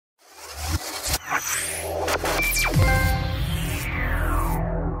The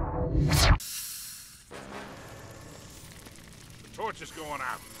torch is going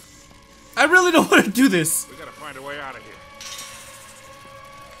out. I really don't want to do this. We gotta find a way out of here.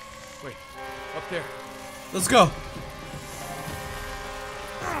 Wait, up there. Let's go.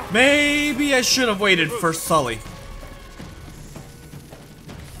 Maybe I should have waited for Sully.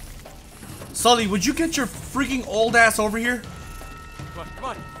 Sully, would you get your freaking old ass over here? Come on, come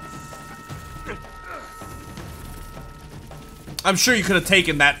on. I'm sure you could have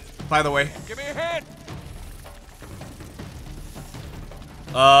taken that, by the way. Give me a hand.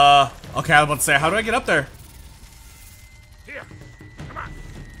 Okay, I was about to say, how do I get up there? Here, come on.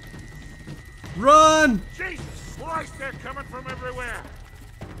 Run! Jesus Christ, they're coming from everywhere.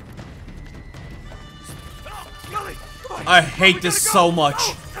 Oh, Billy, come on. I hate this so much.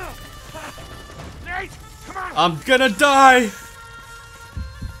 Oh. Nate, come on. I'm gonna die.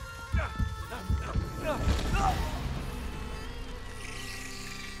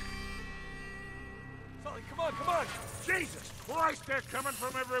 Sully, come on, come on. Jesus Christ, they're coming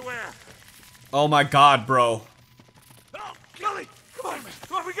from everywhere. Oh my god, bro. Oh, Billy, come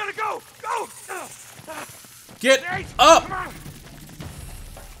on, we gotta go. Go. Get Nate, up! come on.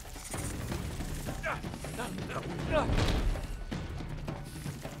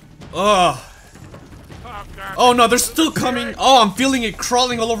 Ugh. Oh, God. Oh no, they're still coming. Oh, I'm feeling it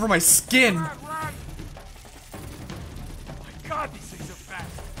crawling all over my skin. Run, run. Oh my God, these things are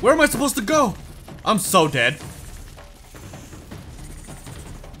fast. Where am I supposed to go? I'm so dead.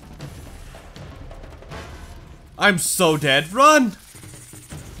 I'm so dead. Run!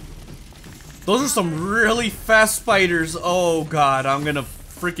 Those are some really fast spiders. Oh god, I'm gonna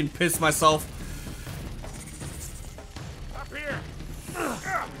freaking piss myself. Up here.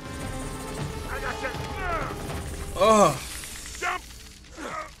 I got you. Ugh. Jump.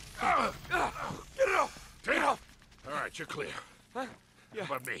 Get it off. Take it off. All right, you're clear. Huh? Yeah.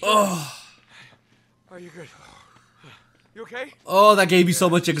 How about me? Ugh. Are you good? You okay? Oh, that gave me so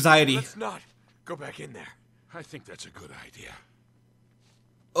much anxiety. Let's not go back in there. I think that's a good idea.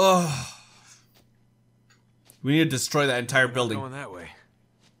 Ugh. We need to destroy that entire building. Going that way.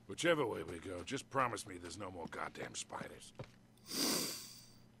 Whichever way we go, just promise me there's no more goddamn spiders.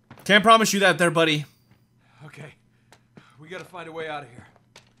 Can't promise you that there, buddy. Okay. We gotta find a way out of here.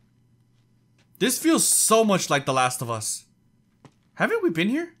 This feels so much like The Last of Us. Haven't we been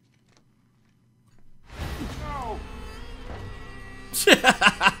here? No.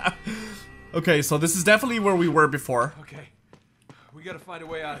 Okay, so this is definitely where we were before. Okay. We gotta find a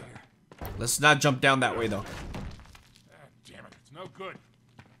way out of here. Let's not jump down that way, though. Ah, damn it, it's no good.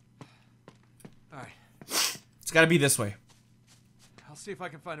 Alright. It's gotta be this way. I'll see if I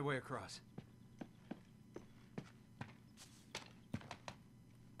can find a way across.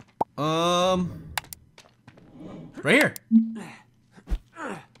 Right here.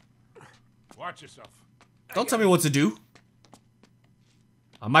 Watch yourself. Don't tell me what to do.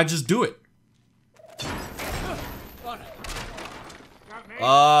 I might just do it.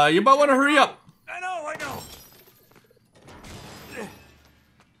 You might want to hurry up. I know.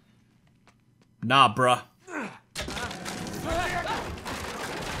 Nah, bruh.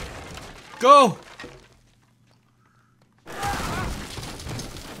 Go.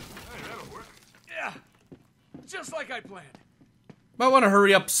 Yeah. Just like I planned. Might want to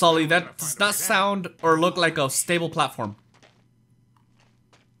hurry up, Sully. That does not sound or look like a stable platform.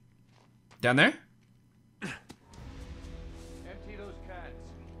 Down there? Empty those cans.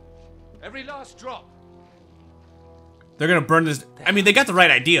 Every last drop. They're gonna burn this. I mean, they got the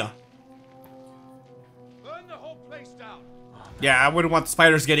right idea. Burn the whole place down. Yeah, I wouldn't want the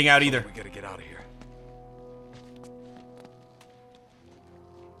spiders getting out either. We gotta get out of here.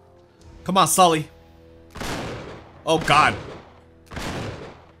 Come on, Sully. Oh, God.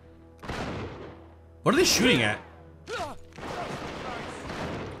 What are they shooting at?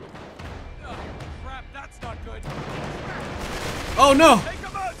 Crap, that's not good. Oh, no. Take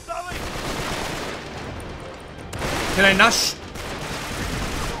him out, Sully. Can I not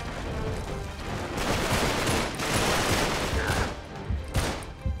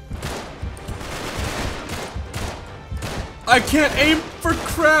I can't aim for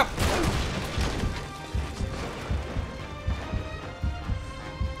crap.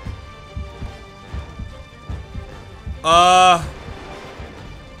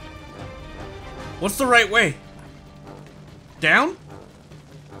 What's the right way? Down?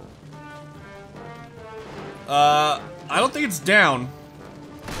 I don't think it's down.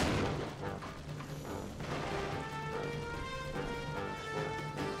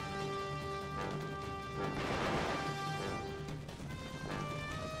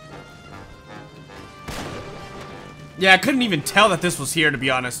 Yeah, I couldn't even tell that this was here, to be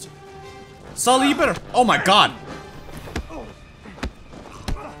honest. Sully, you better... Oh my god.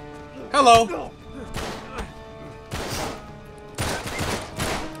 Hello.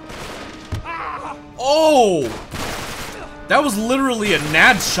 Oh! That was literally a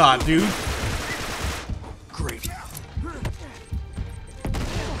nad shot, dude. Great.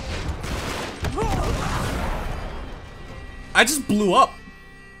 I just blew up.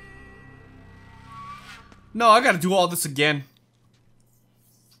 No, I gotta do all this again.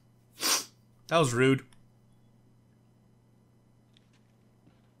 That was rude.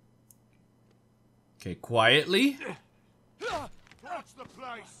 Okay, quietly. Watch the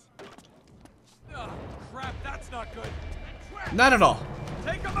place. Oh, crap, that's not good. Not at all.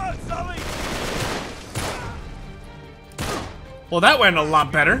 Take him out, Sully! Well, that went a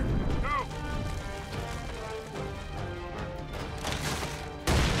lot better. Go.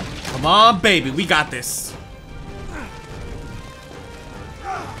 Come on, baby, we got this.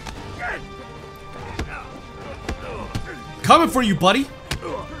 Coming for you, buddy.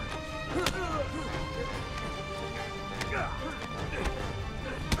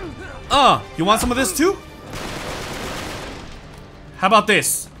 You want some of this too? How about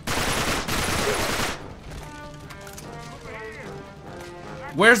this?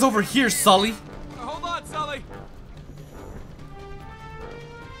 Where's over here, Sully? Hold on, Sully!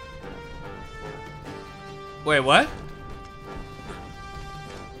 Wait, what?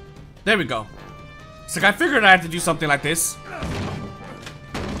 There we go. It's like I figured I had to do something like this. Come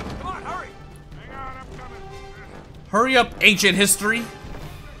on, hurry! Hang on, I'm coming. Hurry up, ancient history.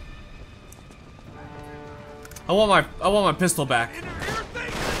 I want my pistol back. In your ear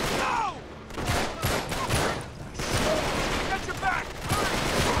thing! No! Get your back!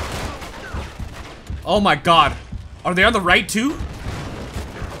 Oh my god. Are they on the right too?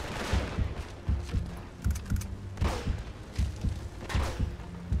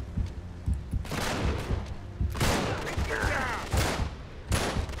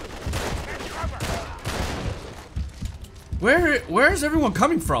 Where's everyone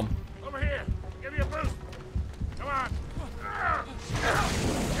coming from? Over here. Give me a boost. Come on.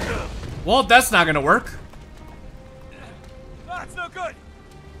 Well, that's not gonna work. That's no good!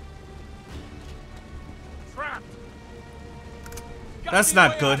 Trapped. Gotta That's be a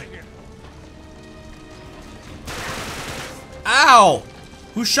not way good. out of here. Ow!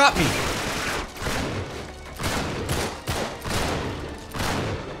 Who shot me?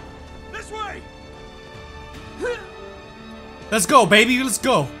 This way! Let's go, baby. Let's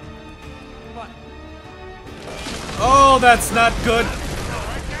go. Come on. Oh, that's not good.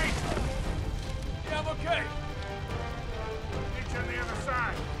 Okay. Yeah, I'm okay. Get you on the other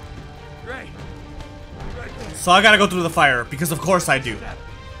side. Great. Right there. So I gotta go through the fire, because of course I do.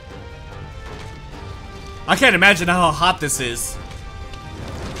 I can't imagine how hot this is.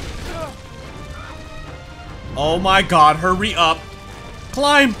 Oh my god, hurry up.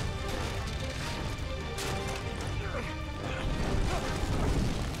 Climb!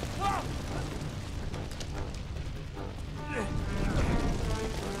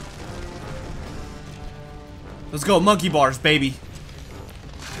 Let's go, monkey bars, baby.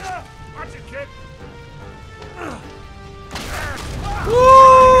 Watch it, kid.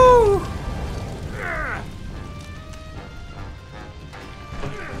 Woo!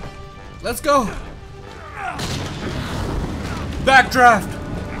 Let's go. Backdraft.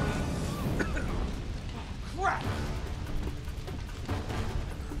 Crap!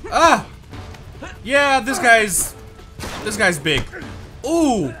 Ah! Yeah, this guy's big.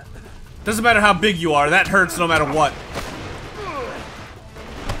 Ooh! Doesn't matter how big you are, that hurts no matter what.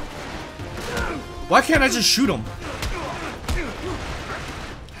 Why can't I just shoot him?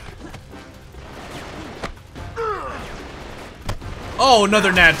 Oh,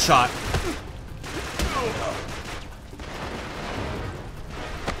 another nad shot.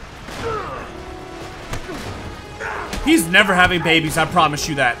 He's never having babies, I promise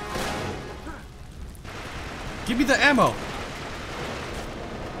you that. Give me the ammo.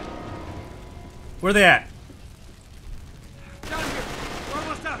 Where they at? Down here! We're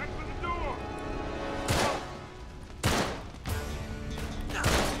almost out! Head for the door.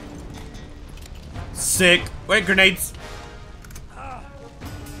 Sick. Wait, grenades.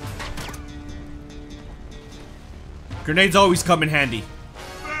 Grenades always come in handy.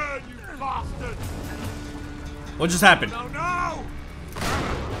 Burn, you bastard. What just happened? No, no!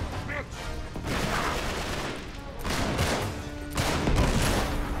 Bitch.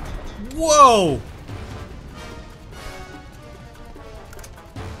 Whoa!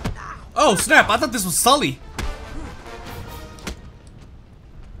 Oh, snap. I thought this was Sully.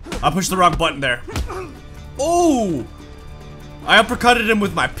 I pushed the wrong button there. Oh! I uppercutted him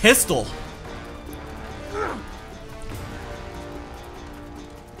with my pistol.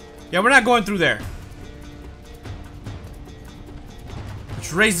 Yeah, we're not going through there.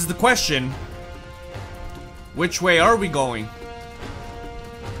 Which raises the question, which way are we going?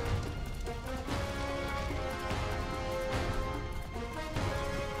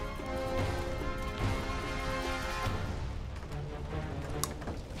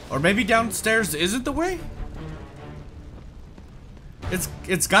 Or maybe downstairs isn't the way?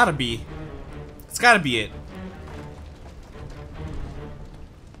 It's gotta be. It's gotta be it.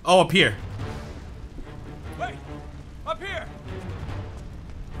 Oh, up here. Wait! Up here!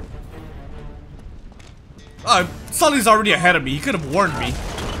 Sully's already ahead of me. He could have warned me.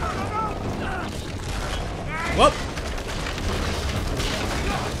 Whoop.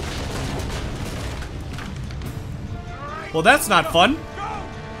 Well, that's not fun.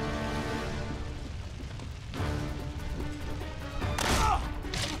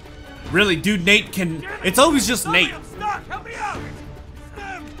 Really, dude, Nate can... It's always just Nate. I'm stuck! Help me out!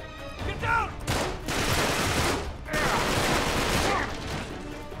 Stem! Get down!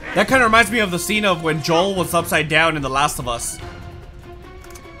 That kind of reminds me of the scene of when Joel was upside down in The Last of Us.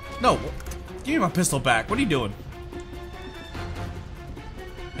 No, give me my pistol back. What are you doing?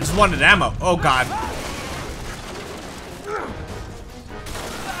 I just wanted ammo. Oh, God.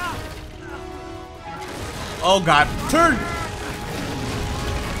 Oh, God. Turn!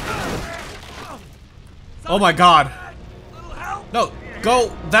 Oh, my God. No,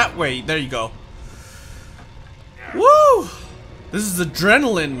 go that way. There you go. Woo! This is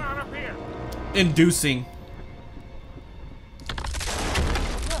adrenaline inducing.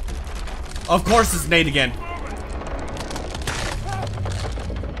 Of course it's Nate again.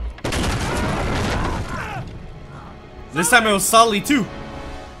 This time it was Sully too.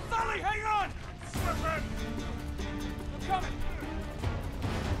 Sully, hang on! I'm coming!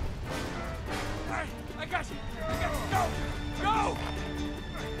 I got you! Go! Go!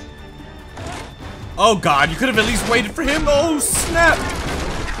 Oh God, you could have at least waited for him. Oh snap!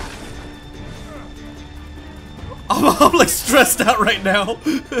 I'm like stressed out right now.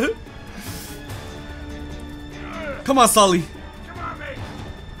 Come on, Sully. Come on, mate!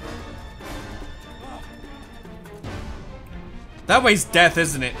 That way's death,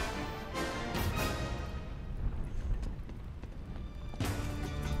 isn't it?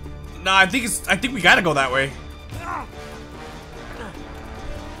 Nah, I think we gotta go that way.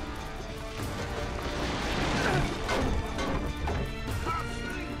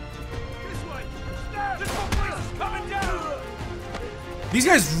 These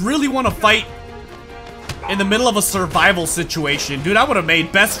guys really want to fight in the middle of a survival situation. Dude, I would have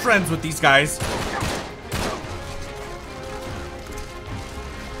made best friends with these guys.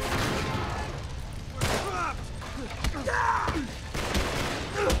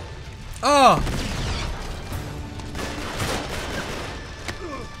 Oh.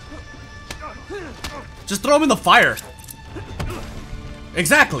 Just throw him in the fire.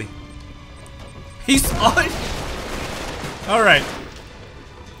 Exactly. He's on. All right.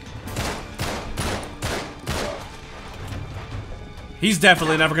 He's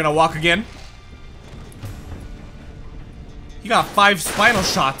definitely never gonna walk again. He got 5 spinal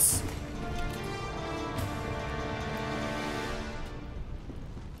shots.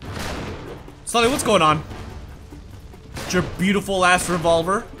 Sully, what's going on? It's your beautiful ass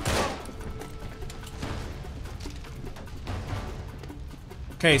revolver.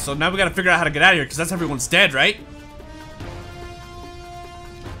 Okay, so now we gotta figure out how to get out of here, because that's everyone's dead, right?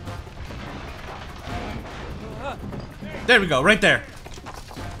 There we go, right there.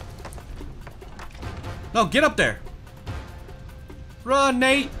 No, get up there. Run,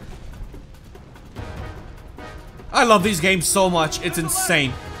 Nate. I love these games so much, it's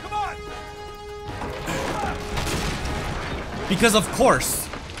insane. Come on! Because of course.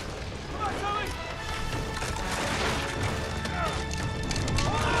 Come on, Sully!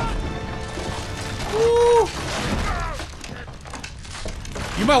 Woo.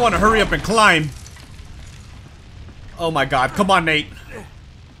 You might want to hurry up and climb. Oh my God, come on, Nate.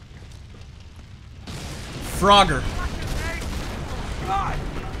 Frogger.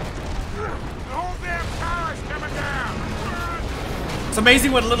 It's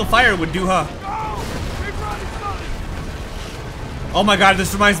amazing what a little fire would do, huh? Oh my God,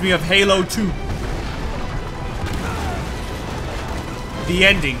 this reminds me of Halo 2. The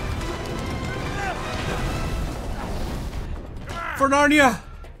ending. For Narnia.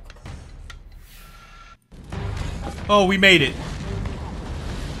 Oh, we made it.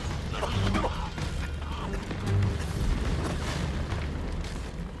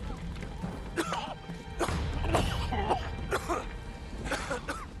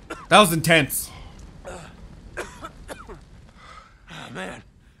 That was intense. Oh, man.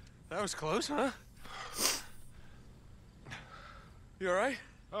 That was close, huh? You alright?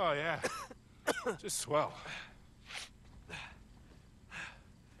 Oh, yeah. Just swell.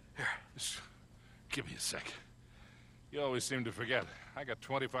 Here. Just give me a sec. You always seem to forget. I got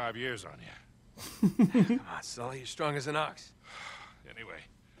 25 years on you. Come on, Sully. You're strong as an ox. Anyway,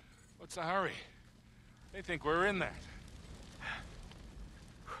 what's the hurry? They think we're in that.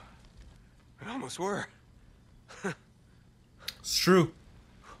 We almost were. It's true.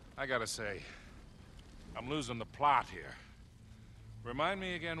 I gotta say, I'm losing the plot here. Remind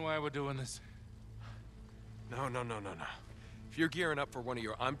me again why we're doing this? No. If you're gearing up for one of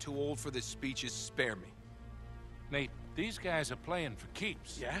your I'm too old for this speeches, spare me. Nate, these guys are playing for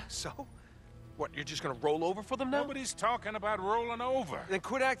keeps. Yeah? So? What, you're just gonna roll over for them now? Nobody's talking about rolling over. Then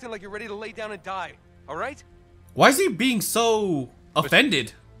quit acting like you're ready to lay down and die, alright? Why is he being so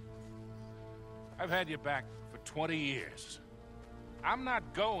offended? I've had you back for 20 years. I'm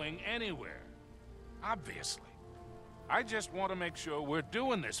not going anywhere. Obviously. I just want to make sure we're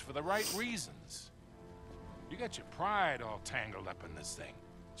doing this for the right reasons. You got your pride all tangled up in this thing.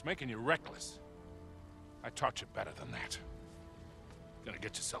 It's making you reckless. I taught you better than that. Gonna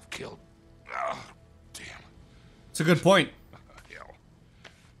get yourself killed. Oh, damn. It's a good point. Hell.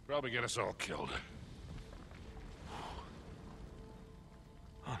 Probably get us all killed.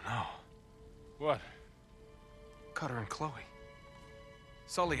 Oh no. What? Cutter and Chloe.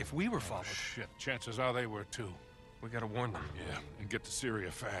 Sully, if we were followed, Shit, chances are they were too. we gotta warn them. Yeah, and get to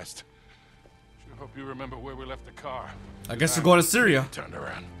Syria fast. Sure hope you remember where we left the car. I guess we're going to Syria. Turned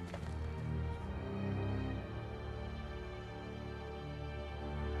around.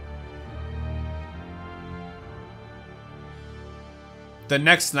 The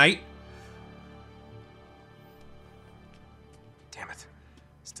next night. Damn it.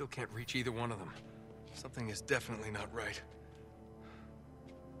 Still can't reach either one of them. Something is definitely not right.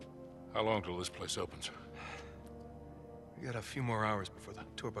 How long till this place opens? We got a few more hours before the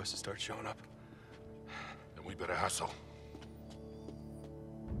tour buses start showing up. Then we better hustle.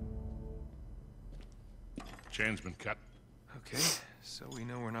 Chain's been cut. Okay, so we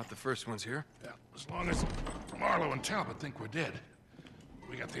know we're not the first ones here. Yeah, as long as Marlowe and Talbot think we're dead,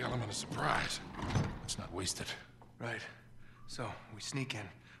 we got the element of surprise. Let's not waste it. Right. So, we sneak in.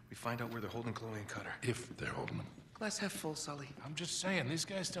 We find out where they're holding Chloe and Cutter. If they're holding them. Glass half full, Sully. I'm just saying, these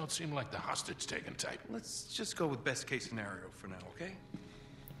guys don't seem like the hostage-taking type. Let's just go with best case scenario for now, okay?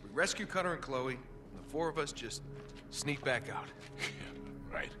 We rescue Cutter and Chloe, and the four of us just sneak back out.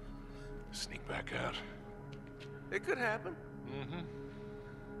 Yeah, right. Sneak back out. It could happen. Mm-hmm.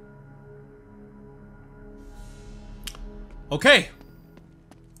 Okay.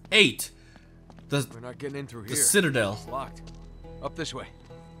 8. The We're not getting in through here. Citadel. It's locked. Up this way.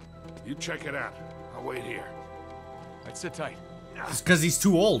 You check it out. I'll wait here. Right, sit tight. It's because he's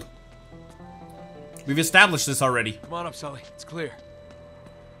too old. We've established this already. Come on up, Sully. It's clear.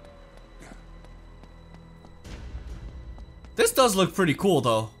 This does look pretty cool,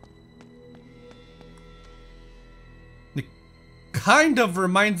 though. It kind of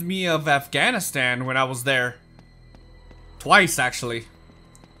reminds me of Afghanistan when I was there. Twice, actually.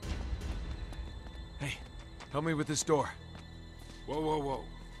 Hey, help me with this door. Whoa, whoa, whoa.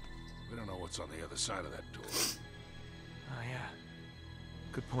 We don't know what's on the other side of that door. Oh, yeah.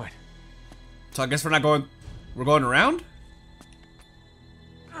 Good point. So I guess we're not going... We're going around?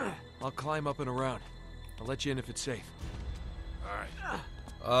 I'll climb up and around. I'll let you in if it's safe.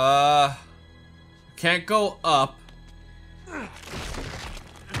 Alright. Can't go up.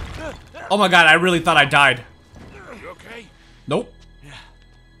 Oh my god, I really thought I died. You okay? Nope. Yeah.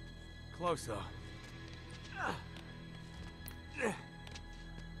 Close, though.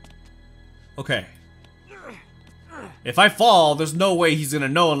 Okay. If I fall, there's no way he's gonna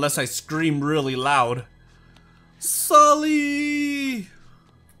know unless I scream really loud. Sully!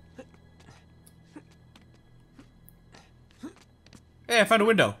 Hey, I found a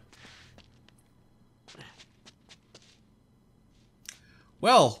window.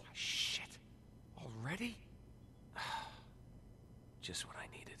 Well. Shit. Already? Just what I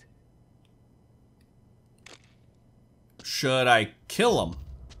needed. Should I kill him?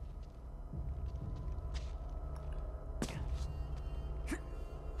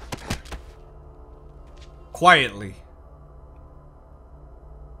 Quietly.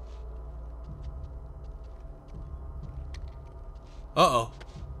 Uh-oh.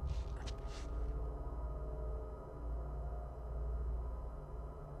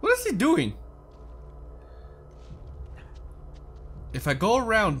 What is he doing? If I go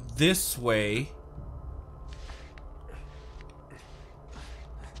around this way...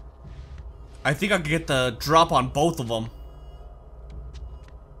 I think I could get the drop on both of them.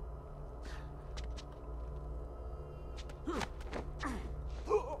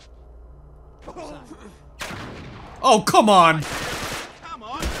 Oh, come on! Come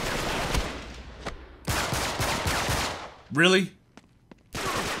on! Really?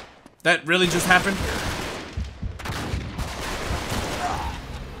 That really just happened?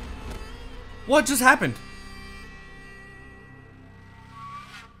 What just happened?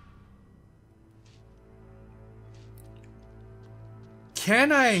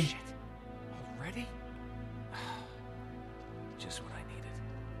 Can I? Shit. Already? Just what I needed.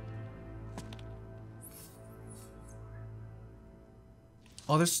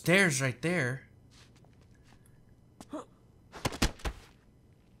 Oh, there's stairs right there.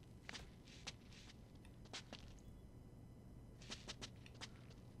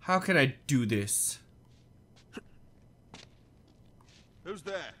 How can I do this? Who's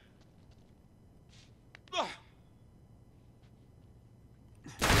there?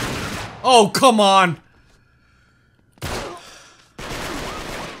 Oh, come on!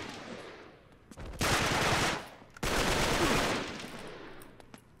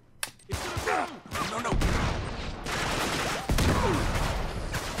 No, no.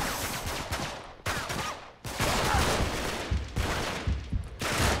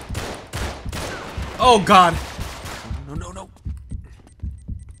 Oh, God! No, no, no.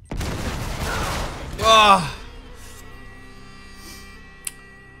 Ah!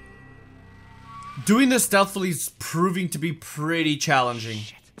 Doing this stealthily is proving to be pretty challenging.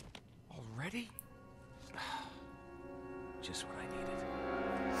 Shit. Already? Just what I needed.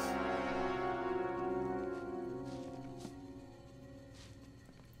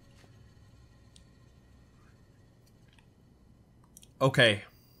 Okay.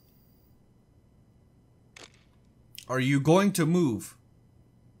 Are you going to move?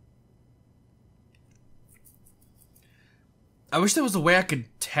 I wish there was a way I could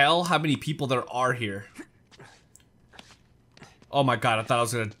tell how many people there are here. Oh my god, I thought I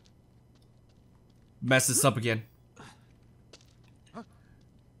was gonna mess this up again.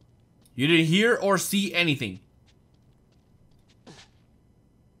 You didn't hear or see anything.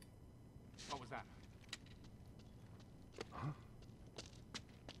 What was that?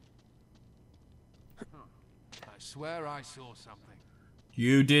 I swear I saw something.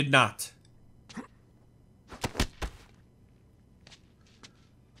 You did not.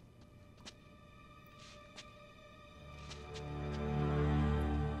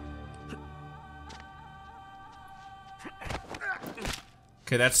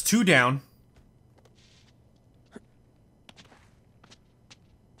 Okay, that's 2 down.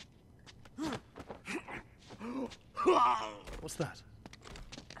 What's that?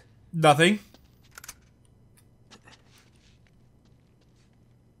 Nothing.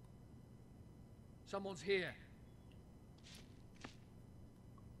 Someone's here.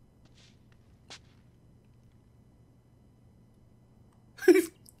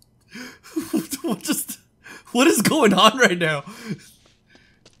 What is going on right now?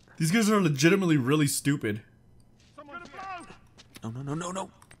 These guys are legitimately really stupid. Someone's here. No, no, no, no, no.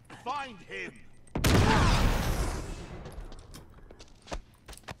 Find him.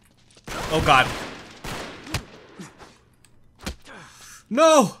 Oh god.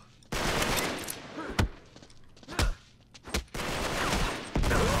 No!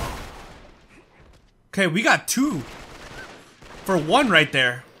 Okay, we got 2 for 1 right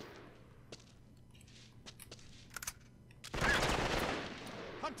there.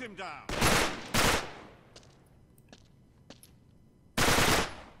 Hunt him down.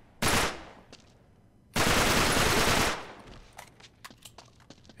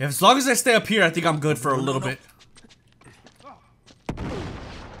 As long as I stay up here, I think I'm good for a little bit.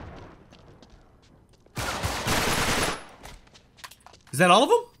 Is that all of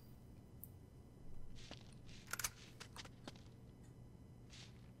them?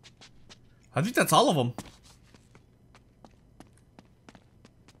 I think that's all of them.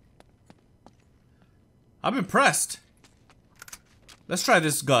 I'm impressed. Let's try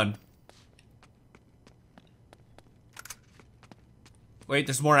this gun. Wait,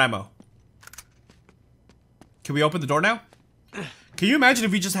 there's more ammo. Can we open the door now? Can you imagine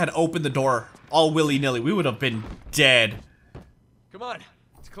if we just had opened the door all willy-nilly? We would have been dead. Come on.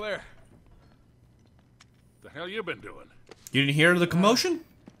 It's clear. The hell you been doing? You didn't hear the commotion?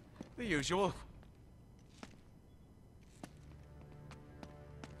 The usual.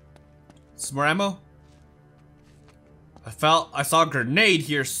 Some more ammo? I saw a grenade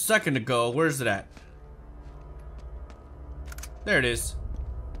here a second ago. Where's it at? There it is.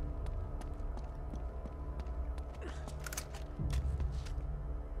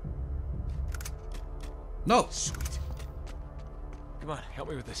 No. Sweet. Come on, help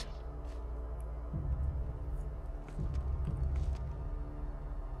me with this.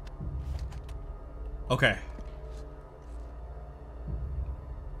 Okay.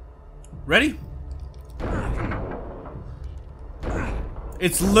 Ready?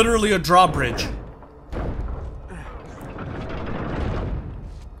 It's literally a drawbridge.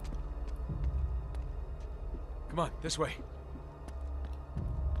 Come on, this way.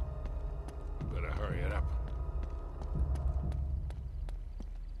 Better hurry it up.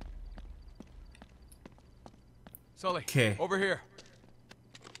 Sully. 'Kay. Over here.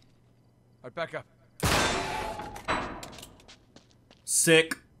 All right, back up.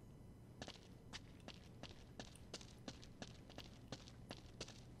 Sick.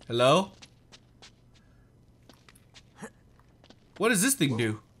 Hello? What does this thing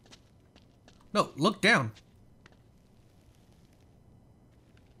do? No, look down.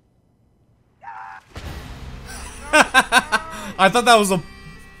 I thought that was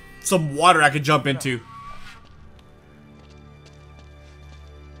some water I could jump into.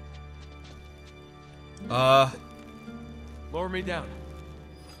 Lower me down.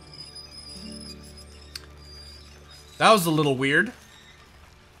 That was a little weird.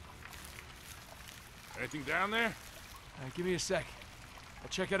 Anything down there? Give me a sec. I'll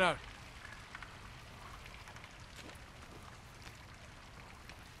check it out.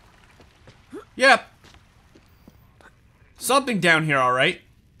 Yep. Something down here, alright.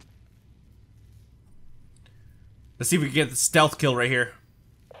 Let's see if we can get the stealth kill right here.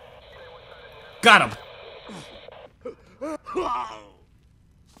 Got him!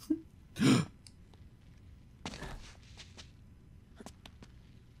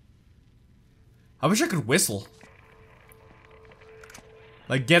 I wish I could whistle.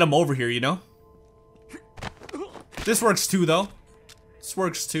 Like, get him over here, you know? This works too, though. This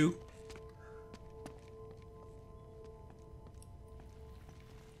works too.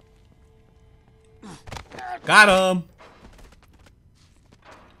 Got him!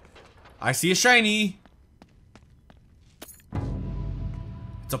 I see a shiny.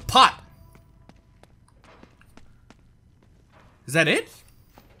 It's a pot. Is that it?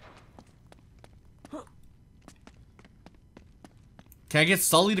 Can I get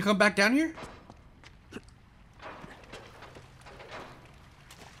Sully to come back down here?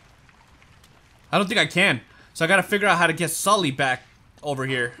 I don't think I can. So I gotta figure out how to get Sully back over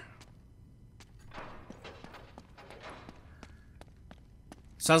here.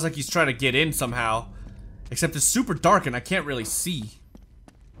 Sounds like he's trying to get in somehow. Except it's super dark and I can't really see.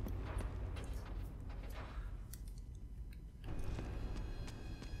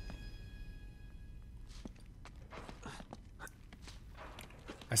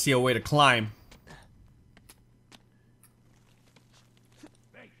 I see a way to climb.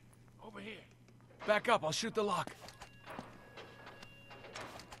 Hey, over here. Back up, I'll shoot the lock.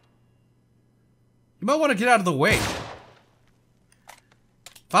 You might want to get out of the way.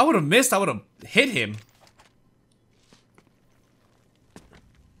 If I would have missed, I would have hit him.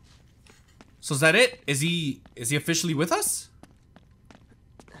 So is that it? Is he officially with us?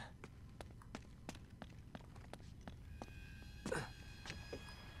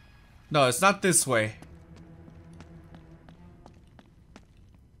 No, it's not this way.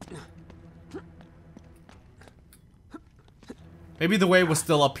 Maybe the way was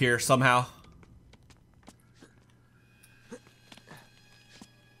still up here somehow.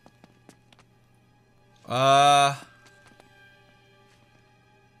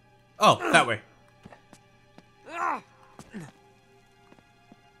 Oh, that way.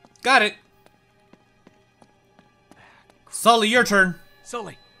 Got it. Sully, your turn.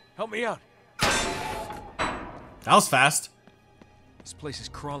 Sully, help me out. That was fast. This place is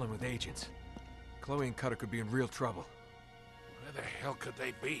crawling with agents. Chloe and Cutter could be in real trouble. Where the hell could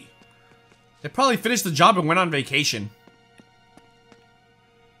they be? They probably finished the job and went on vacation.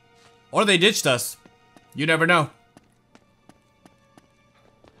 Or they ditched us. You never know.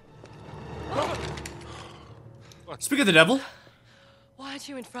 Speak of the devil. Why aren't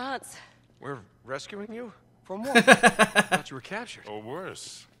you in France? We're rescuing you? From what? I thought you were captured. Or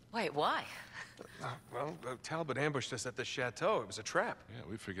worse. Wait, why? Well, Talbot ambushed us at the chateau. It was a trap. Yeah,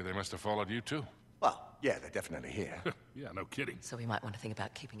 we figured they must have followed you too. Well, yeah, they're definitely here. Yeah, no kidding. So we might want to think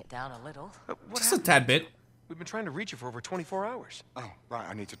about keeping it down a little. What Just a happened? tad bit. We've been trying to reach you for over 24 hours. Oh, right,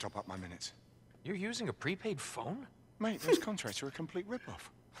 I need to top up my minutes. You're using a prepaid phone? Mate, those contracts are a complete rip-off.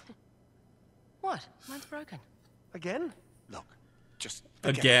 What? Mine's broken. Again? Look, just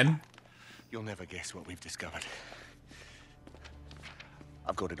forget Again. that. You'll never guess what we've discovered.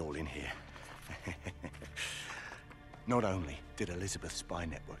 I've got it all in here. Not only did Elizabeth's spy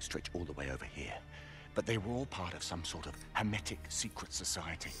network stretch all the way over here, but they were all part of some sort of hermetic secret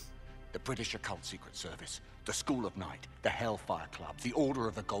society. The British Occult Secret Service, the School of Night, the Hellfire Club, the Order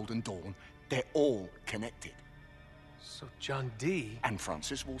of the Golden Dawn, they're all connected. So John D. And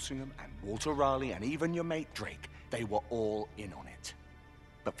Francis Walsingham and Walter Raleigh and even your mate Drake, they were all in on it.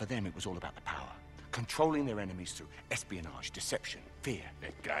 But for them, it was all about the power. Controlling their enemies through espionage, deception, fear.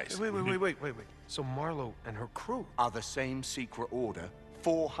 Hey, guys. Wait. So Marlowe and her crew Are the same secret order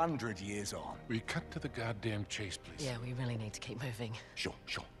 400 years on. Will you cut to the goddamn chase, please? Yeah, we really need to keep moving. Sure.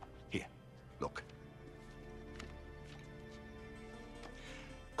 Here, look.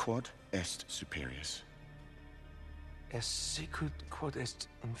 Quod est superius. Est sicut quod est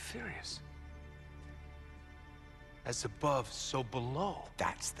inferius. As above, so below.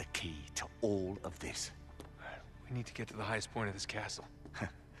 That's the key to all of this. We need to get to the highest point of this castle.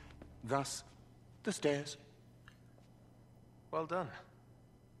 Thus, the stairs. Well done.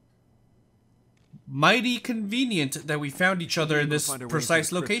 Mighty convenient that we found each other in We'll this find our way precise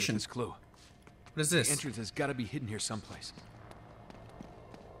into the crypt with location. This clue. What is The this? entrance has got to be hidden here someplace.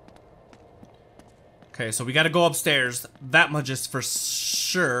 Okay, so we gotta go upstairs. That much is for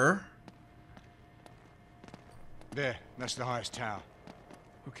sure. There, that's the highest tower.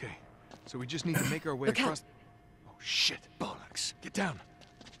 Okay, so we just need to make our way Look out. across. Oh shit! Bollocks! Get down.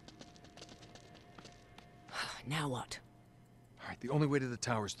 Now what? All right, the only way to the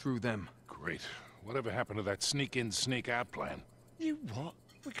tower is through them. Great. Whatever happened to that sneak-in, sneak-out plan? You what?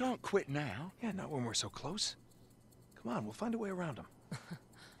 We can't quit now. Yeah, not when we're so close. Come on, we'll find a way around them.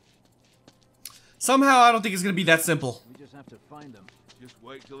 Somehow, I don't think it's gonna be that simple. We just have to find them. Just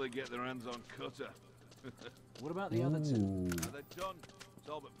wait till they get their hands on Cutter. What about the other two? Now they're done.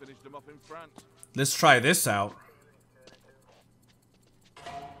 Talbot finished them off in France. Let's try this out.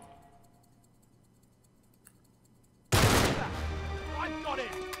 I've got it!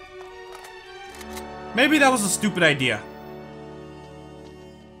 Maybe that was a stupid idea.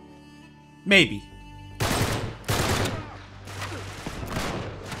 Maybe.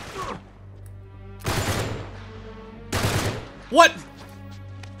 What?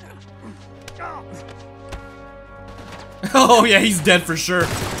 Oh yeah, he's dead for sure.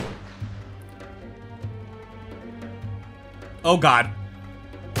 Oh god.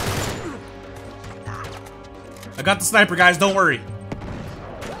 I got the sniper, guys, don't worry.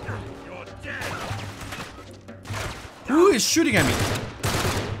 Who is shooting at me?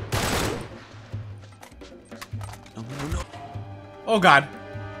 Oh god.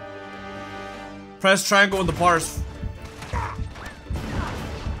 Press triangle in the bars.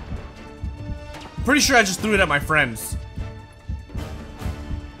 Pretty sure I just threw it at my friends.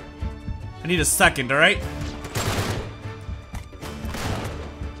 I need a second, alright?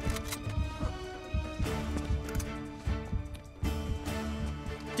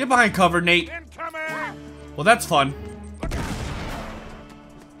 Get behind cover, Nate. Incoming! Well, that's fun.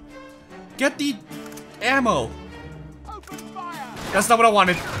 Get the ammo. Open fire! That's not what I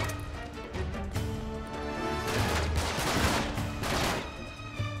wanted.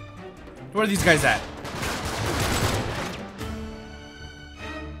 Where are these guys at?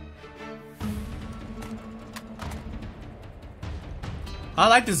 I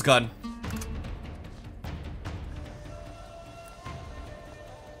like this gun.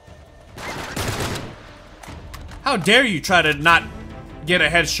 How dare you try to not get a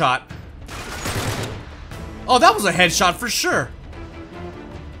headshot? Oh, that was a headshot for sure.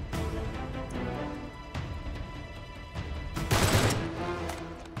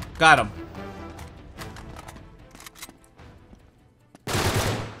 Got him.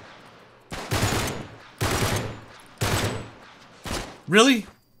 Really?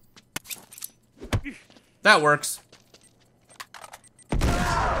 That works.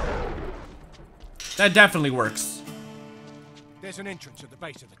 That definitely works. There's an entrance at the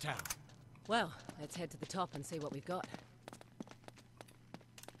base of the tower. Well, let's head to the top and see what we've got.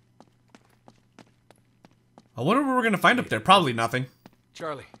 I wonder what we're gonna find up there. Probably nothing.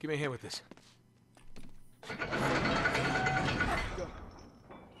 Charlie, give me a hand with this.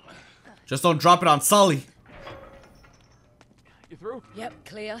 Just don't drop it on Sully. You through? Yep,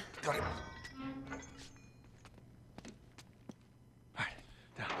 clear. Got it. Alright,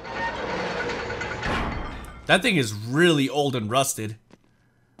 down. That thing is really old and rusted.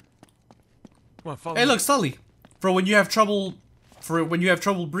 Come on, follow Hey, me. look, Sully. For when you have trouble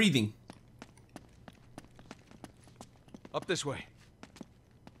breathing. Up this way.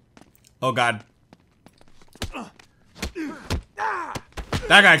 Oh god.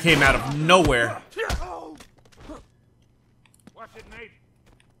 That guy came out of nowhere. Watch it, Nate.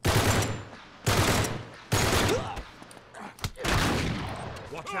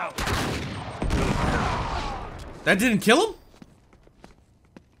 Watch out! That didn't kill him?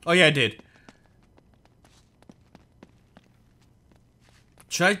 Oh yeah, it did.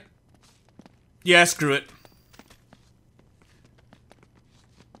 Should I? Yeah, screw it.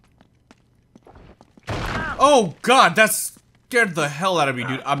 Oh god, that scared the hell out of me,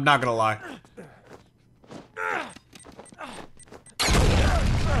 dude. I'm not gonna lie.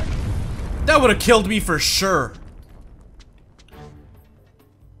 That would have killed me for sure.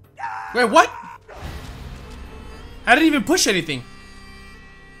 Wait, what? I didn't even push anything.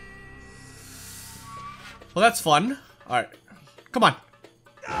 Well, that's fun. Alright. Come on.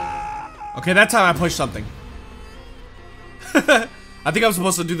 Okay, that time I pushed something. I think I'm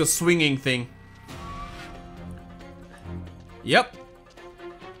supposed to do the swinging thing. Yep.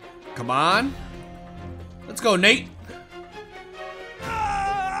 Come on. Let's go, Nate.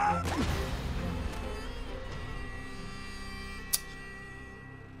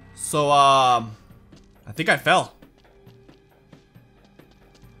 So, I think I fell.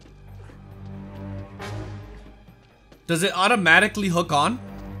 Does it automatically hook on?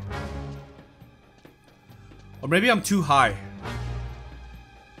 Or maybe I'm too high.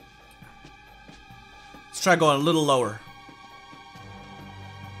 Let's try going a little lower.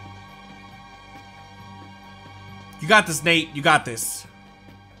 You got this, Nate. You got this.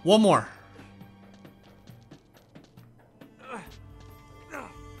 One more.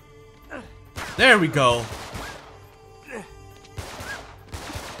 There we go.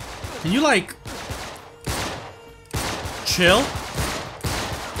 Can you, like, chill?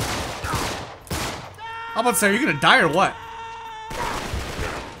 I'm about to say, are you gonna die or what?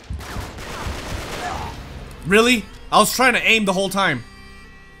 Really? I was trying to aim the whole time.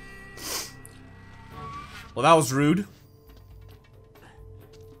 Well, that was rude.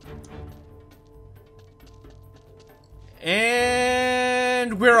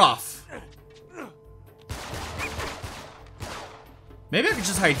 And we're off. Maybe I could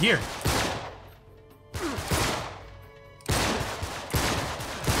just hide here.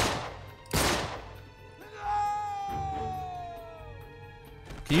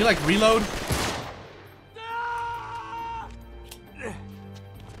 Can you, like, reload?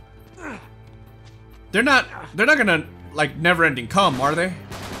 They're not gonna, like, never-ending come, are they?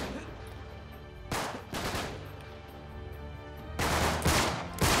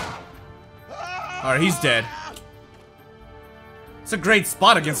 Alright, he's dead. It's a great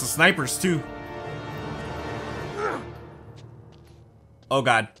spot against the snipers, too. Oh,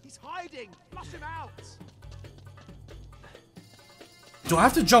 God. He's hiding. Flush him out. Do I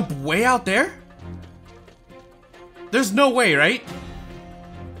have to jump way out there? There's no way, right?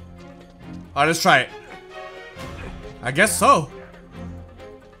 Alright, let's try it. I guess so.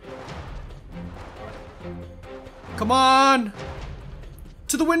 Come on!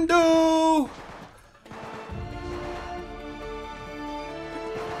 To the window!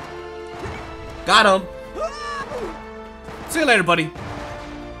 Got him! See you later, buddy.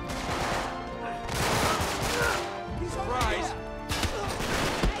 Surprise!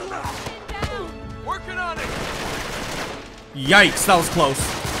 Working on it! Yikes, that was close.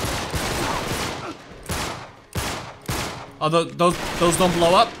 Oh, those don't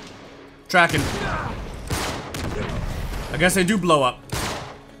blow up? Tracking. I guess they do blow up.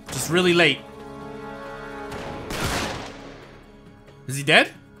 Just really late. Is he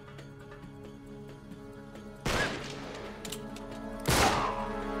dead?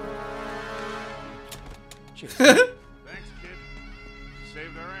 Thanks, kid.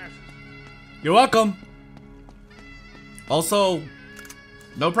 Saved our asses. You're welcome. Also,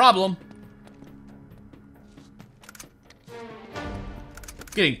 no problem.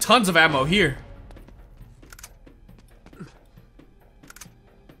 Getting tons of ammo here.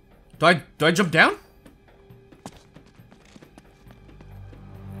 Do I jump down?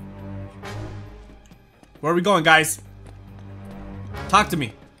 Where are we going, guys? Talk to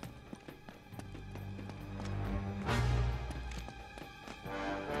me.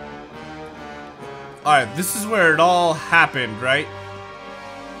 Alright, this is where it all happened, right?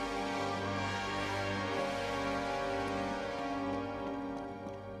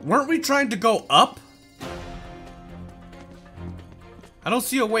 Weren't we trying to go up? I don't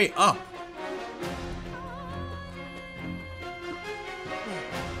see a way up.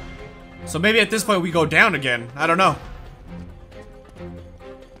 So maybe at this point we go down again. I don't know.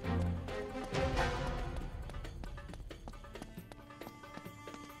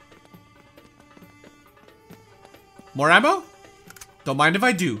 More ammo? Don't mind if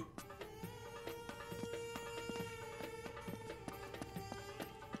I do.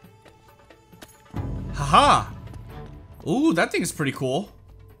 Haha! Ooh, that thing is pretty cool.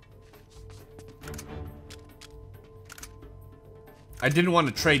 I didn't want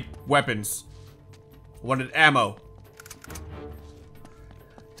to trade weapons. I wanted ammo.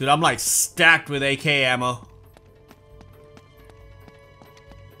 Dude, I'm like stacked with AK ammo.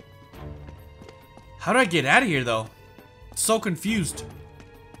 How do I get out of here though? So confused.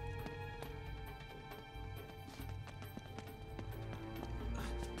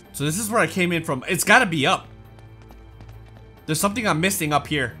 So this is where I came in from. It's gotta be up. There's something I'm missing up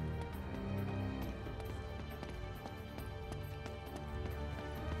here.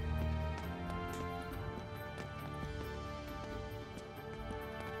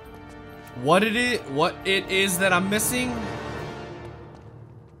 What it is that I'm missing?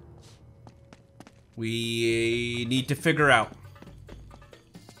 We need to figure out.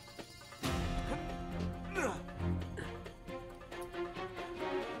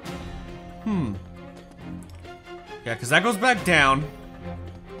 Yeah, because that goes back down.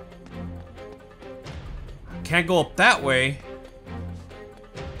 Can't go up that way.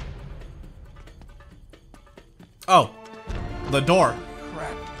 Oh, the door.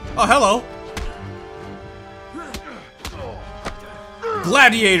 Oh, hello.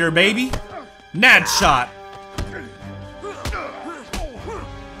 Gladiator, baby. Nad shot.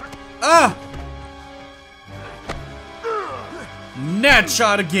 Ah! Nad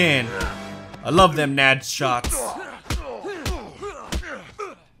shot again. I love them Nad shots.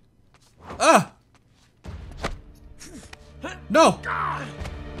 Ah! No!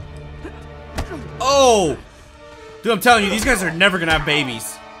 Oh! Dude, I'm telling you, these guys are never gonna have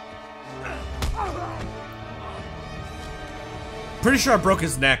babies. Pretty sure I broke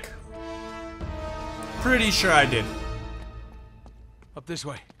his neck. Pretty sure I did. Up this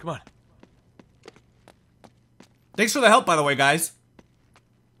way. Come on. Thanks for the help, by the way, guys.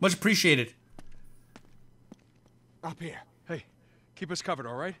 Much appreciated. Up here. Hey, keep us covered,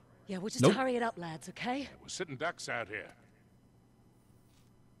 all right? Yeah, we'll just Nope. hurry it up, lads, okay? We're sitting ducks out here.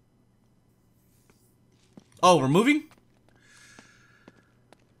 Oh, we're moving?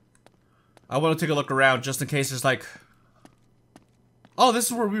 I want to take a look around just in case there's like... Oh, this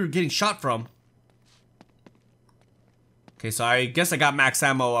is where we were getting shot from. Okay, so I guess I got max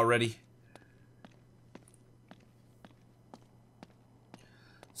ammo already.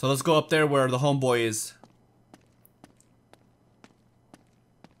 So let's go up there where the homeboy is.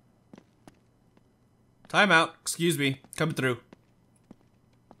 Time out. Excuse me. Coming through.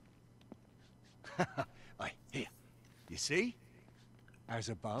 Hey, here. You see? As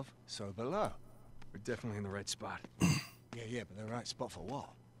above, so below. We're definitely in the right spot. Yeah, but the right spot for what?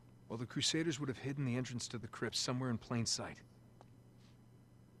 Well, the Crusaders would have hidden the entrance to the crypt somewhere in plain sight.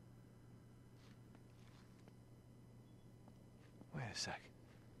 Wait a sec.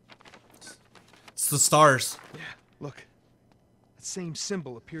 It's the stars. Yeah, look. That same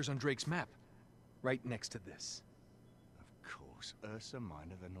symbol appears on Drake's map. Right next to this. Of course, Ursa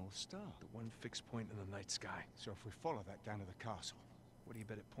Minor, the North Star. The one fixed point in the night sky. So if we follow that down to the castle. What do you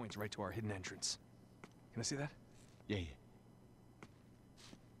bet it points right to our hidden entrance? Can I see that? Yeah.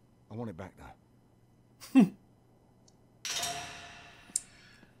 I want it back though.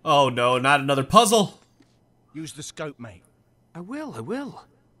 Oh no, not another puzzle. Use the scope, mate. I will.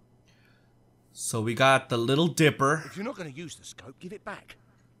 So we got the Little Dipper. If you're not going to use the scope, give it back.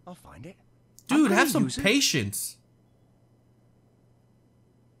 I'll find it. Dude, I'm have gonna some use it. patience.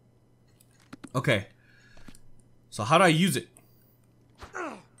 Okay. So how do I use it?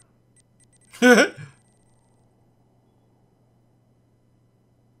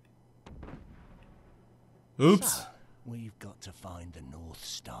 Oops. So, we've got to find the North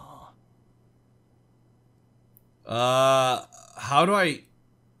Star. How do I...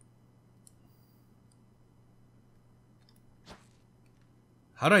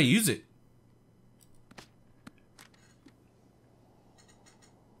 How do I use it?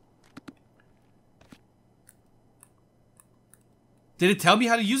 Did it tell me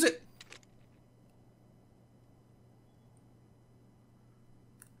how to use it?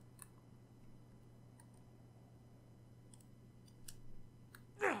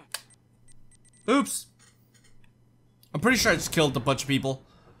 Oops. I'm pretty sure I just killed a bunch of people.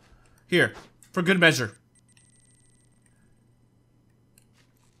 Here, for good measure.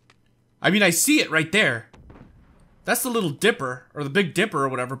 I mean, I see it right there. That's the Little Dipper, or the Big Dipper or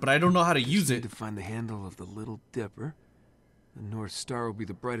whatever, but I don't know how to use Need it. to find the handle of the Little Dipper. The North Star will be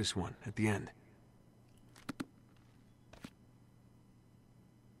the brightest one at the end.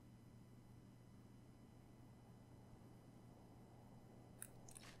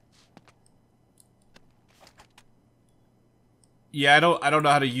 Yeah, I don't know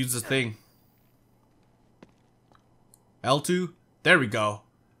how to use this thing. L2? There we go.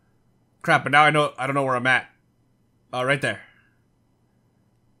 Crap, but now I don't know where I'm at. Right there.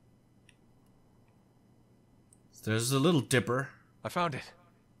 There's a little dipper. I found it.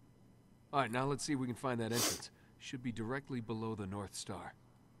 All right, now let's see if we can find that entrance. Should be directly below the North Star.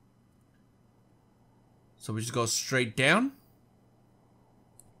 So we just go straight down?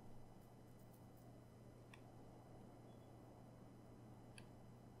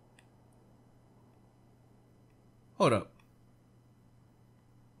 Hold up.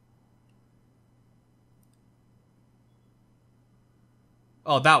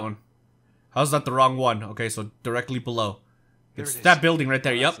 Oh, that one. How's that the wrong one? Okay, so directly below. It's that building right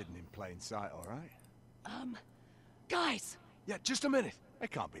there, yep. Sitting in plain sight, all right? Guys! Yeah, just a minute. It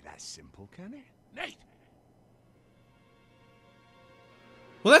can't be that simple, can it? Nate!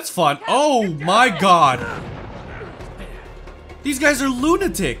 Well, that's fun. Oh my god. These guys are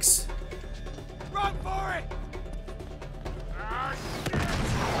lunatics. Run for it!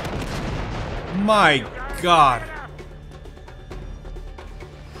 My god.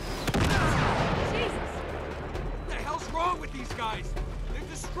 Jesus! What the hell's wrong with these guys? They're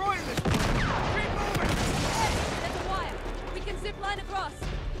destroying this place. Keep moving! There's a wire. We can zip line across.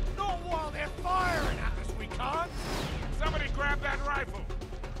 Not while they're firing at us, we can't! Somebody grab that rifle!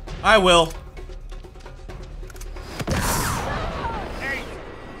 I will. Hey!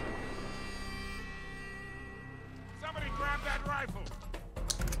 Somebody grab that rifle!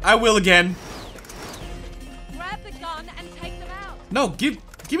 I will again. Grab the gun and take them out. No, give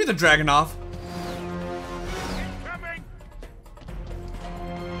me the Dragunov. Incoming!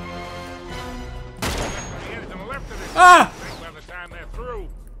 Here's to the left of this. Ah! Think by the time they're through.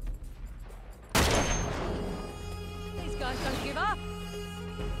 These guys don't give up.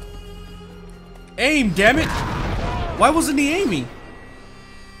 Aim, damn it. Why wasn't he aiming?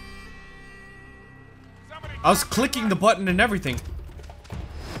 I was clicking the button and everything.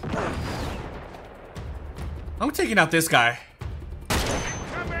 I'm taking out this guy.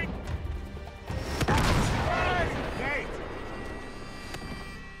 Incoming! Hey!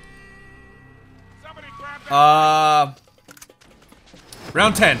 Somebody grab that.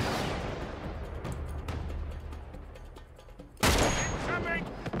 Round 10. Incoming!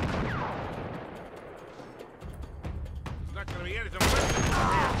 There's not gonna be anything left of this here.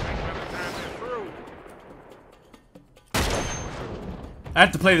 Think by the time they're through. I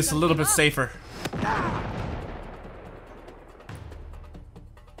have to play this a little bit safer.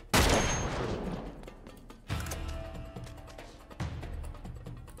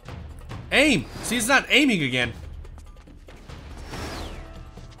 Aim! See, it's not aiming again.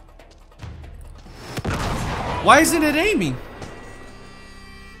 Why isn't it aiming?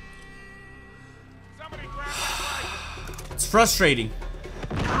 Somebody grab that rifle. It's frustrating.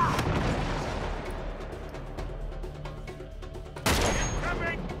 Incoming!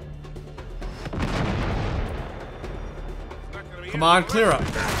 There's not gonna be Come on, anything clear left up.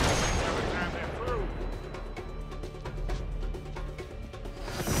 of this here by the time they're through.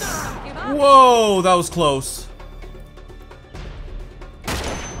 Don't give up. Whoa, that was close.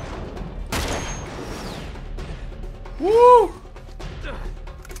 Woo!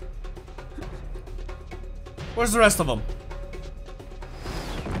 Where's the rest of them?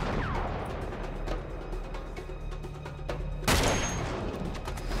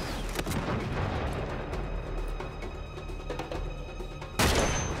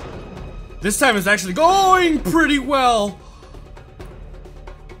 This time it's actually going pretty well.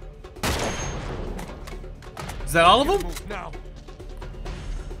 Is that all of them? Move now.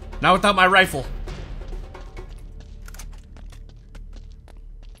 Not without my rifle.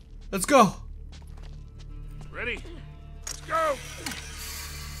 Let's go. Ready? Let's go!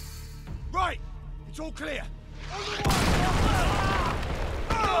 Right! It's all clear.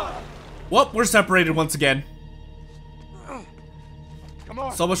 Well, we're separated once again. Come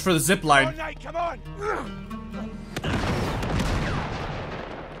on. So much for the zip Come on, line. Nate, come on.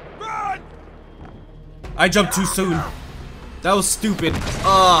 Run! I jumped too soon. That was stupid.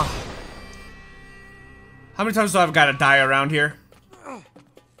 How many times do I gotta die around here?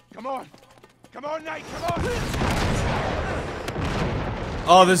 Come on. Come on, Nate, come on.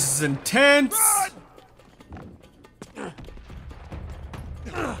 Oh, this is intense. Come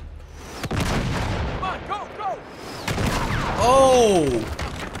on, go, go. Oh.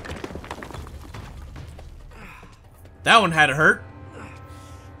 That one had to hurt.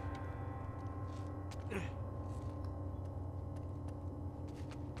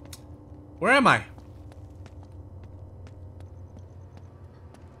 Where am I?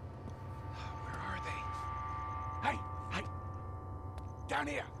 Where are they? Hey, hey. Down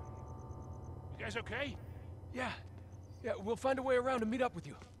here. You guys okay? Yeah. Yeah, we'll find a way around to meet up with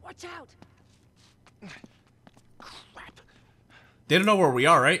you. Watch out. Crap. They don't know where we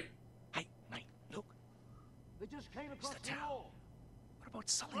are, right? Hey, Nate, look. They're It's the town. What about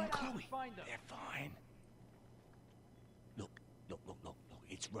Sully and Chloe? They're fine. Look.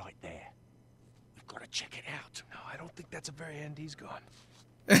 It's right there. We've got to check it out. No, I don't think that's a very end. He's gone.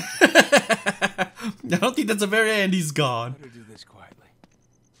 I don't think that's a very end. He's gone. Better do this quietly.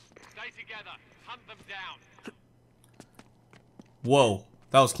 Stay together. Hunt them down. Whoa,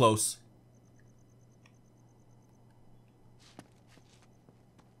 that was close.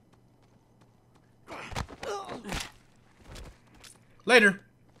 Later.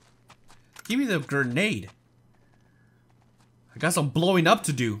 Give me the grenade. I got some blowing up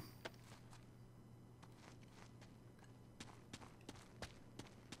to do.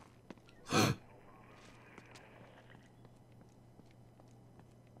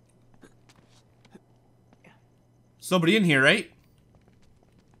 Somebody in here, right?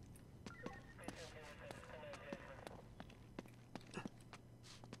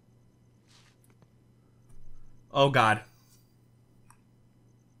 Oh God.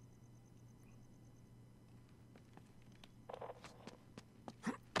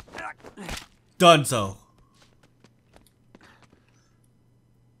 Dunzo.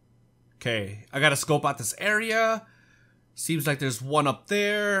 Okay, I gotta scope out this area. Seems like there's one up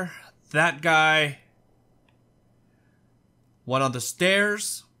there. That guy. One on the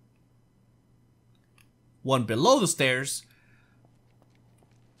stairs. One below the stairs.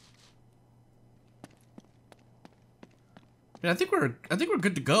 I think we're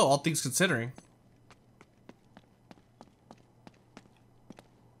good to go, all things considering.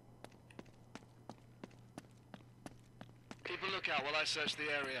 Keep a lookout while I search the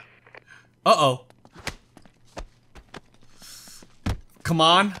area. Uh-oh. Come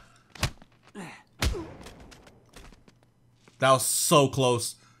on. That was so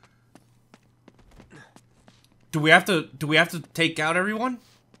close. Do we have to take out everyone?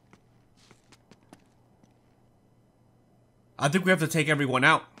 I think we have to take everyone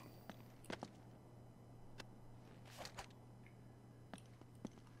out.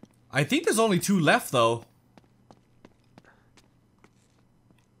 I think there's only 2 left though.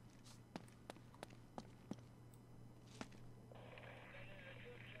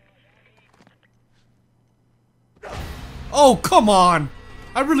 Oh, come on!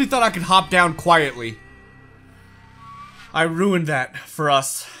 I really thought I could hop down quietly. I ruined that for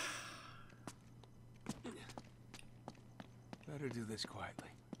us. Better do this quietly.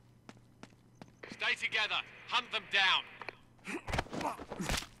 Stay together. Hunt them down.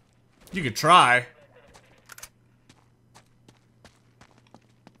 You could try.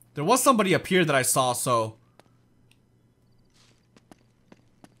 There was somebody up here that I saw, so...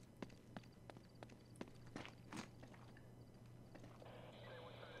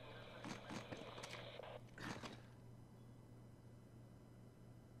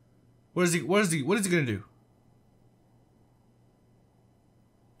 What is he gonna do?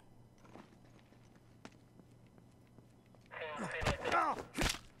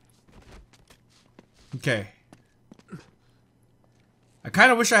 Okay. I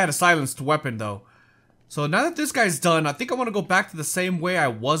kind of wish I had a silenced weapon though. So now that this guy's done, I think I want to go back to the same way I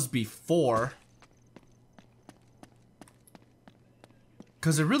was before.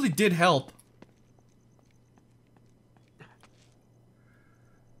 Because it really did help.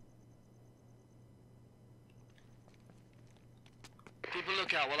 Keep a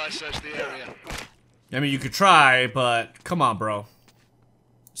lookout while I search the area. I mean, you could try, but come on, bro.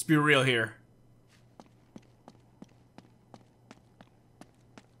 Let's be real here.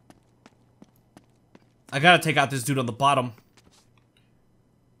 I gotta take out this dude on the bottom.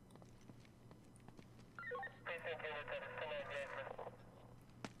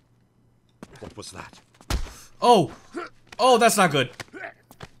 What was that? Oh! Oh, that's not good.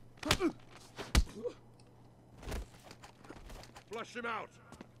 Flush him out.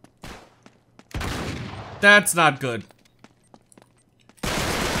 That's not good.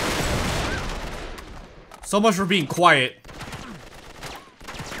 So much for being quiet.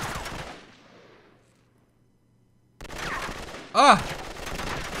 Ah!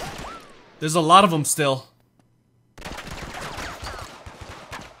 There's a lot of them still.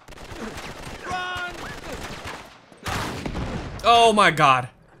 Run! Oh my god.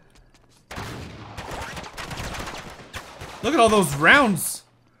 Look at all those rounds.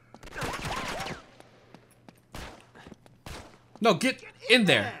 No, get in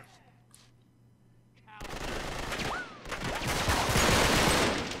there.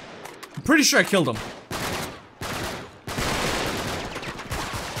 I'm pretty sure I killed him.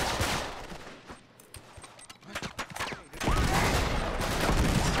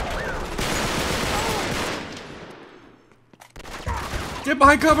 Get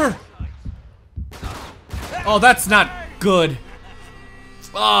behind cover! Oh, that's not good.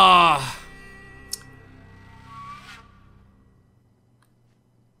 Ah.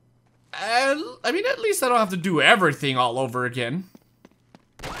 I mean, at least I don't have to do everything all over again.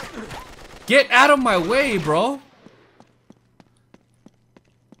 Get out of my way, bro.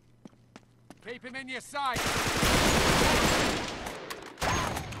 Keep him in your sight.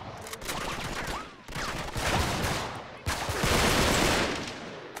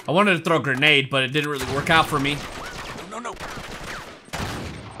 I wanted to throw a grenade, but it didn't really work out for me. No, no, no.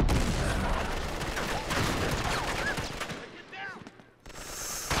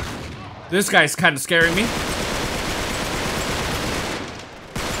 This guy's kind of scaring me.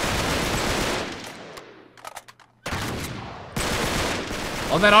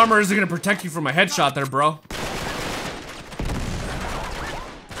 All that armor isn't gonna protect you from a headshot there, bro.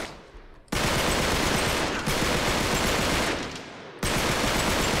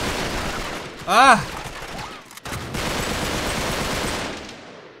 Ah!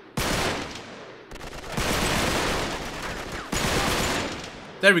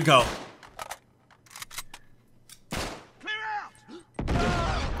 There we go.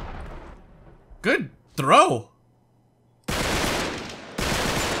 Good throw.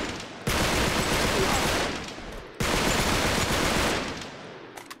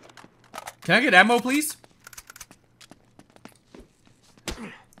 Can I get ammo, please?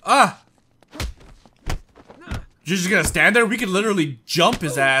 Ah! You're just gonna stand there? We could literally jump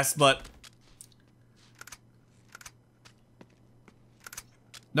his ass, but...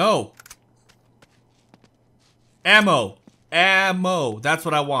 No. Ammo. Ammo. That's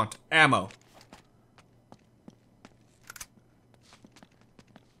what I want. Ammo.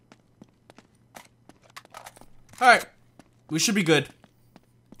 Alright. We should be good.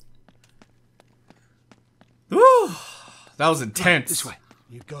 Woo! That was intense. This way.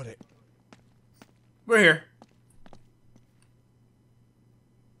 You got it. We're here.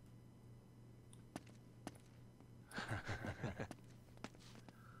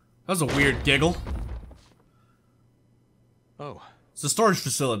 That was a weird giggle. Oh, It's a storage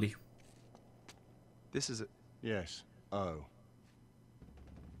facility. this is a... Yes. Oh.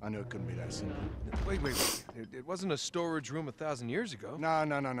 I knew it couldn't be that simple. Wait. It wasn't a storage room 1,000 years ago. No,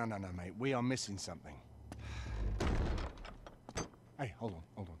 mate. We are missing something. Hey, hold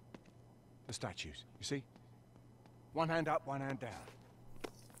on. The statues, you see? One hand up, one hand down.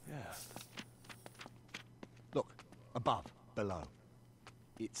 Yeah. Look, above, below.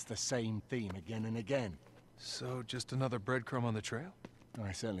 It's the same theme again and again. So, just another breadcrumb on the trail? Oh,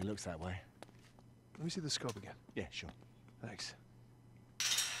 it certainly looks that way. Let me see the scope again. Yeah, sure. Thanks.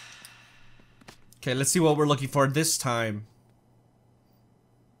 Okay, let's see what we're looking for this time.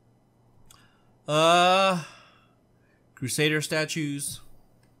 Crusader statues.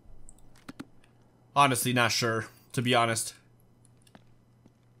 Honestly, not sure, to be honest.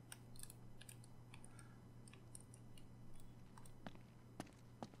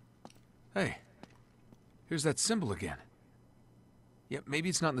 Hey, here's that symbol again. Yeah, maybe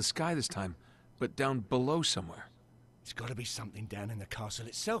it's not in the sky this time, but down below somewhere. It's got to be something down in the castle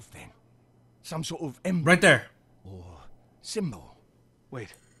itself, then. Some sort of emblem. Right there. Or symbol.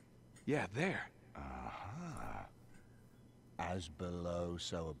 Wait. Yeah, there. Aha. As below,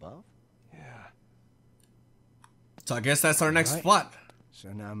 so above? Yeah. So I guess that's our next spot. So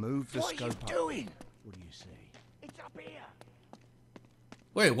now move the scope up. What are you doing? What do you see? It's up here.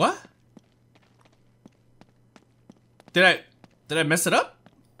 Wait, what? Did I mess it up?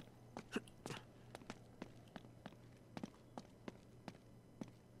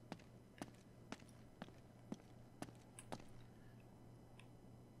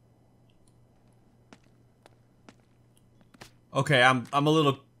 Okay, I'm a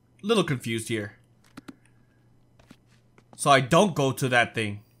little confused here. So I don't go to that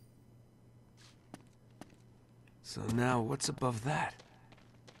thing. So now, what's above that?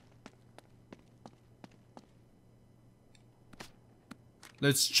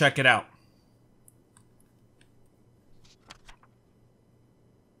 Let's check it out.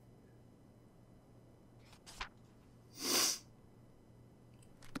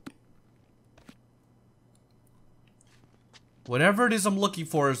 Whatever it is I'm looking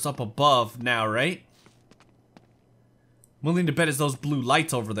for is up above now, right? I'm willing to bet it's those blue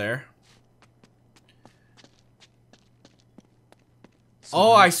lights over there. So Oh,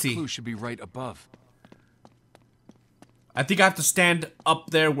 the I next see. clue should be right above. I think I have to stand up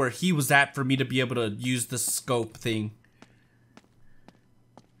there where he was at for me to be able to use the scope thing.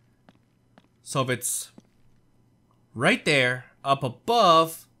 So if it's right there, up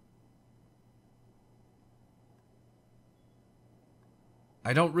above,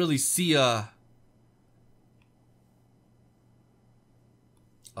 I don't really see a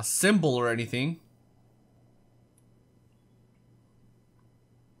a symbol or anything.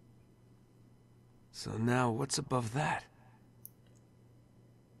 So now, what's above that?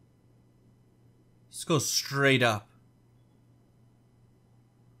 Let's go straight up.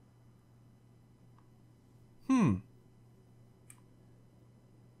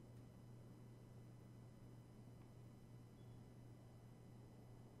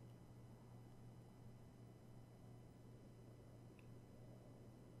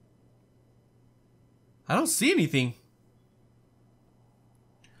 I don't see anything.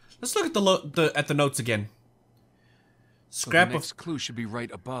 Let's look at the notes again. Scrap so the next clue should be right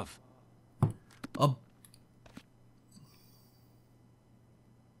above.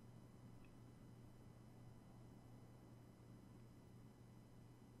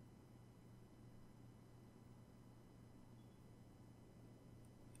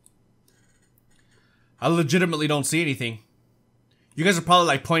 I legitimately don't see anything. You guys are probably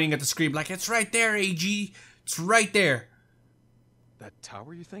like pointing at the screen like, it's right there, AG. It's right there. That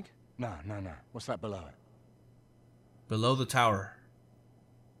tower, you think? No. What's that below it? Below the tower.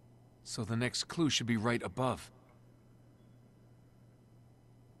 So the next clue should be right above.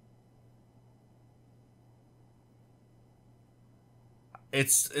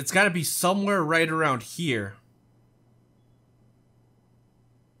 It's got to be somewhere right around here.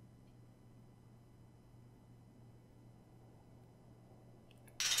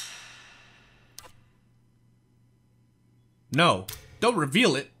 No, don't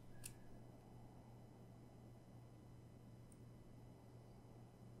reveal it.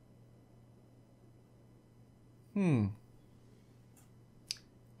 I'm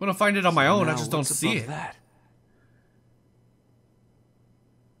gonna find it on my own. I just don't see it. That?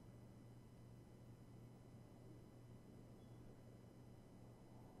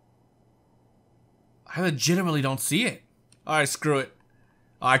 I legitimately don't see it. Alright, screw it.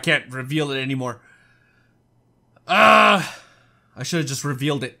 Oh, I can't reveal it anymore. I should have just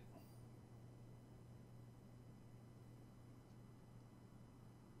revealed it.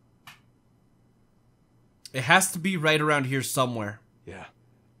 It has to be right around here somewhere. Yeah,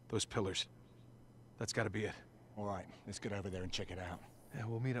 those pillars. That's gotta be it. All right, let's get over there and check it out. Yeah,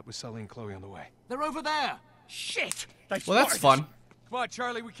 we'll meet up with Sully and Chloe on the way. They're over there! Shit! Well, that's fun. Come on,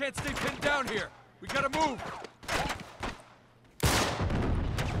 Charlie, we can't stay pinned down here. We gotta move.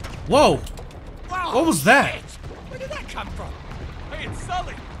 Whoa! Wow, What was that? shit! Where did that come from? Hey, it's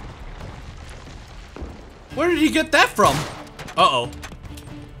Sully! Where did he get that from? Uh-oh.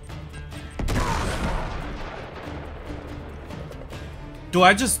 Do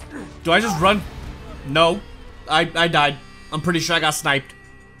I just run? No. I died. I'm pretty sure I got sniped.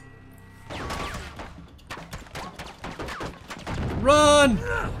 Run!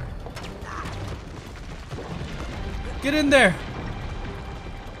 Get in there.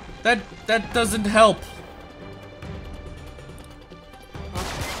 That doesn't help.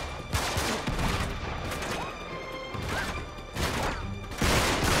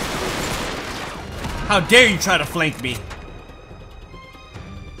 How dare you try to flank me?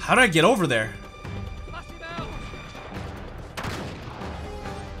 How do I get over there?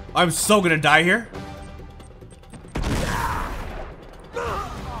 I'm so gonna die here.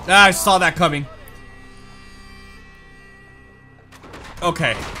 Ah, I saw that coming.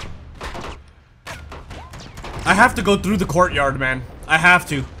 Okay. I have to go through the courtyard, man. I have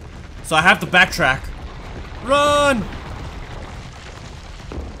to. So I have to backtrack. Run!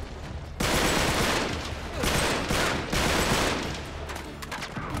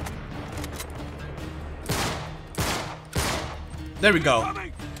 There we go.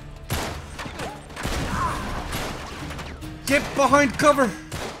 Get behind cover.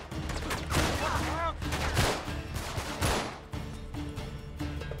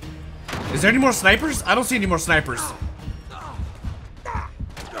 Is there any more snipers? I don't see any more snipers.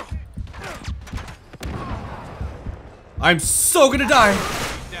 I'm so gonna die.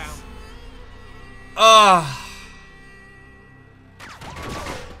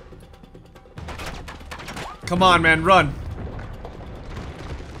 Come on, man, run.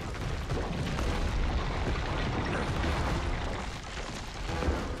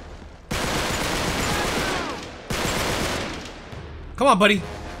 Come on, buddy.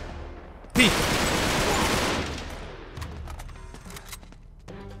 Peek.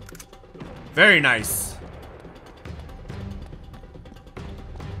 Very nice.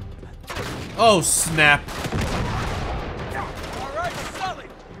 Oh, snap. All right, Sully.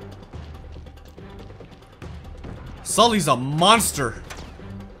 Sully's a monster.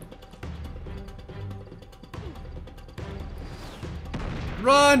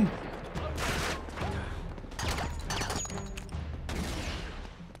 Run.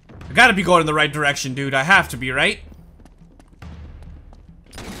 I gotta be going in the right direction, dude. I have to be, right?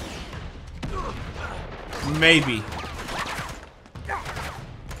 Maybe.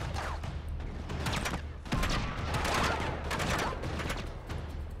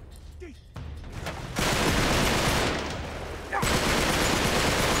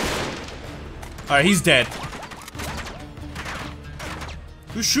 Alright, he's dead.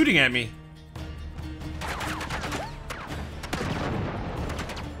 Who's shooting at me?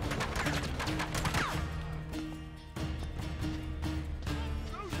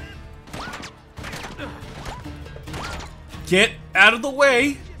 Get out of the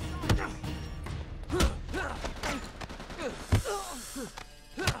way!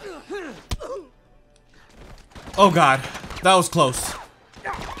 Oh god, that was close.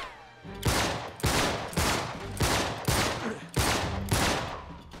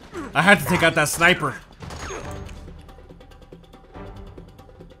 I had to take out that sniper.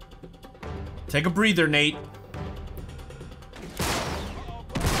 Take a breather, Nate.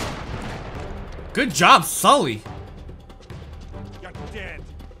 Good job, Sully. You're dead.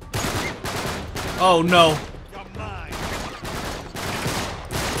 Oh no. You're mine.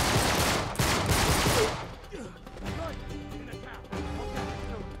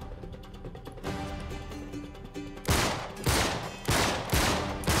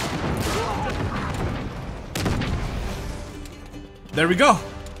 There we go.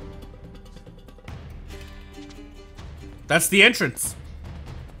 That's the entrance.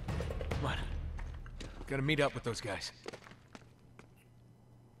 Come on. Gotta meet up with those guys.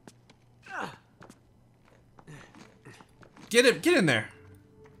 Get in there.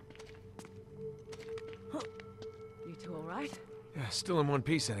 You two all right? Yeah, still in one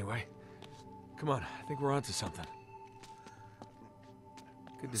piece anyway. Come on, I think we're onto something.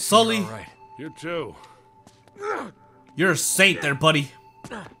 Good to see Sully. you're all right. You too. You're a saint there, buddy.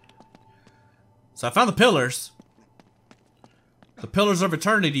 So I found the pillars. The pillars of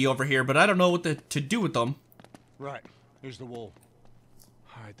eternity over here, but I don't know what to do with them. Right. Here's the wall.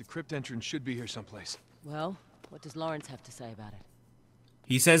 All right, the crypt entrance should be here someplace. Well, what does Lawrence have to say about it?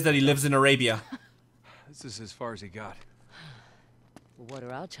 He says that he lives in Arabia. This is as far as he got. Well, what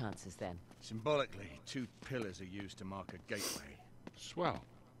are our chances then? Symbolically, 2 pillars are used to mark a gateway. Swell.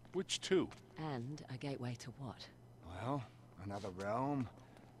 Which two? And a gateway to what? Well, another realm,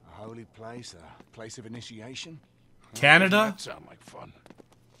 a holy place, a place of initiation. Canada? That sound like fun.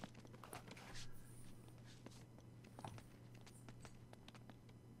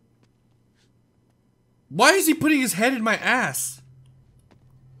 Why is he putting his head in my ass?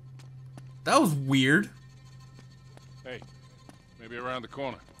 That was weird. Hey, maybe around the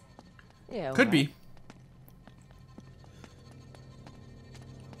corner. Yeah, Could be.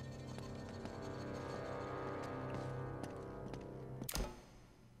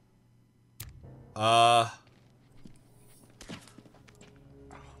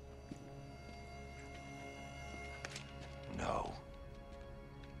 No.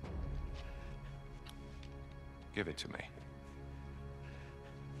 Give it to me.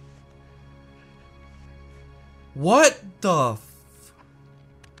 What the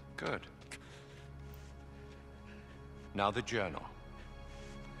Good. Now the journal.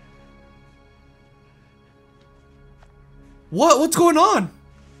 What's going on?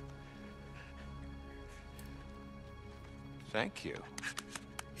 Thank you.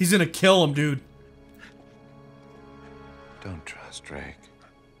 He's gonna kill him, dude. Don't trust Drake.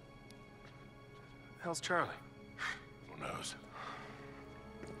 How's Charlie? Who knows?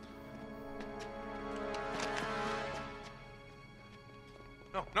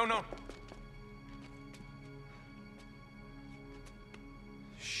 No.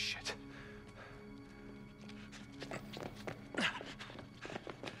 Shit.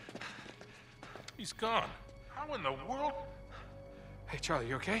 He's gone. How in the world? Hey, Charlie,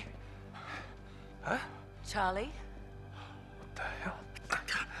 you okay? Huh? Charlie? What the hell?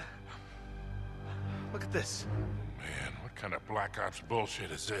 Look at this. Man, what kind of Black Ops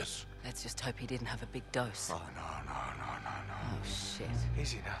bullshit is this? Let's just hope he didn't have a big dose. Oh, no. Oh, shit.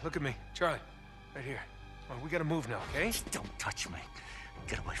 Easy now. Look at me. Charlie, right here. Come on, we gotta move now, okay? Don't touch me.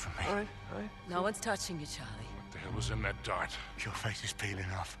 Get away from me. All right. No one's touching you, Charlie. What the hell was in that dart? Your face is peeling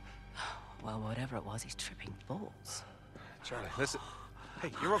off. Well, whatever it was, he's tripping balls. Charlie, listen.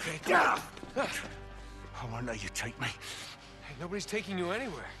 Hey, you're okay. I won't let you take me. Hey, nobody's taking you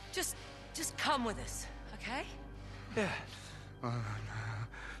anywhere. Just come with us, okay? Yeah. Oh, no.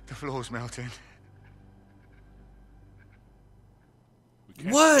 The floor's melting. We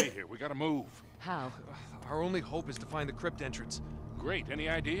can't What? stay here. We gotta move. How? Our only hope is to find the crypt entrance. Great. Any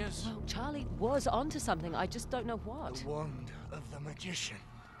ideas? Well, Charlie was onto something. I just don't know what. The wand of the magician.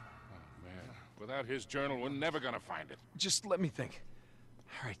 Without his journal, we're never gonna find it. Just let me think.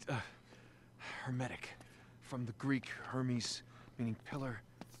 All right, hermetic. From the Greek, Hermes, meaning pillar.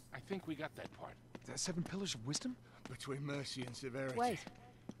 I think we got that part. The 7 pillars of wisdom? Between mercy and severity.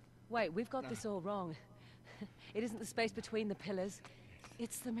 Wait, we've got this all wrong. It isn't the space between the pillars.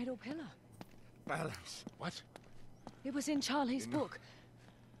 It's the middle pillar. Balance. What? It was in Charlie's book.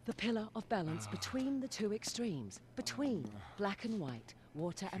 The pillar of balance between the two extremes. Between black and white,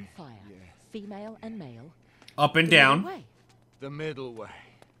 water and fire, female and male. Up and The middle down. way. The middle way.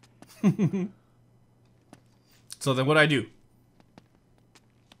 So then what'd I do?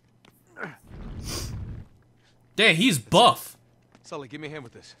 Dang, he's buff. Sully, give me a hand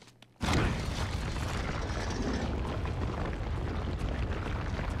with this.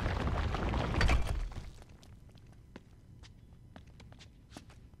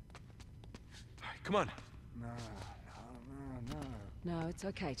 Come on. No, it's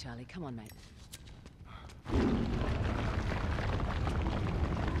okay, Charlie. Come on, mate.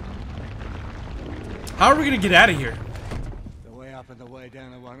 How are we gonna get out of here? The way up and the way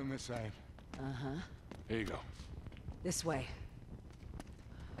down are one and the same. Here you go. This way.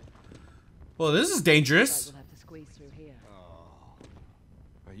 Well, this is Right, dangerous. we'll have to squeeze through here.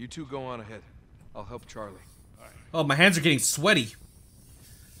 You two go on ahead. I'll help Charlie. Oh, my hands are getting sweaty.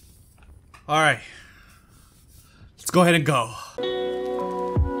 All right. Let's go ahead and go.